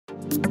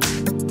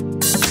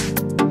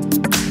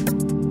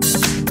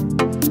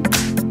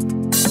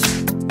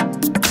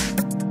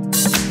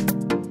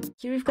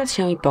got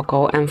Xiaomi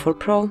Poco M4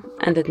 Pro,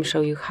 and let me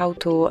show you how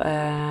to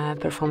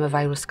perform a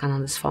virus scan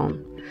on this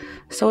phone.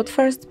 So at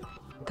first,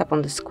 tap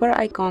on the square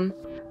icon,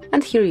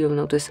 and here you'll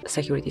notice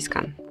security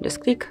scan.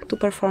 Just click to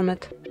perform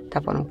it,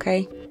 tap on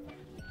OK,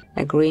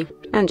 agree,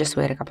 and just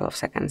wait a couple of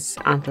seconds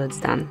until it's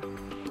done.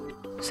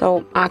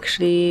 So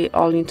actually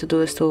all you need to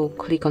do is to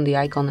click on the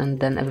icon, and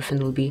then everything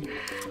will be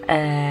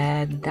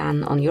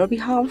done on your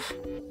behalf.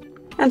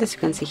 And as you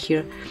can see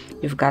here,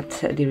 you've got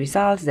the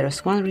results.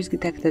 There's one risk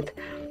detected,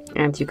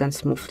 and you can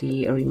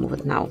smoothly remove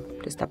it now.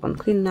 Just tap on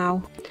clean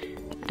now,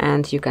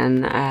 and you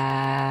can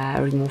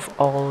remove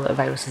all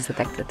viruses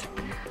detected.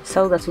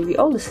 So that will be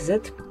all. This is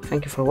it.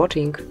 Thank you for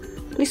watching.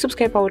 Please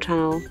subscribe our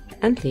channel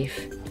and leave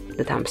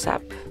the thumbs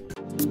up.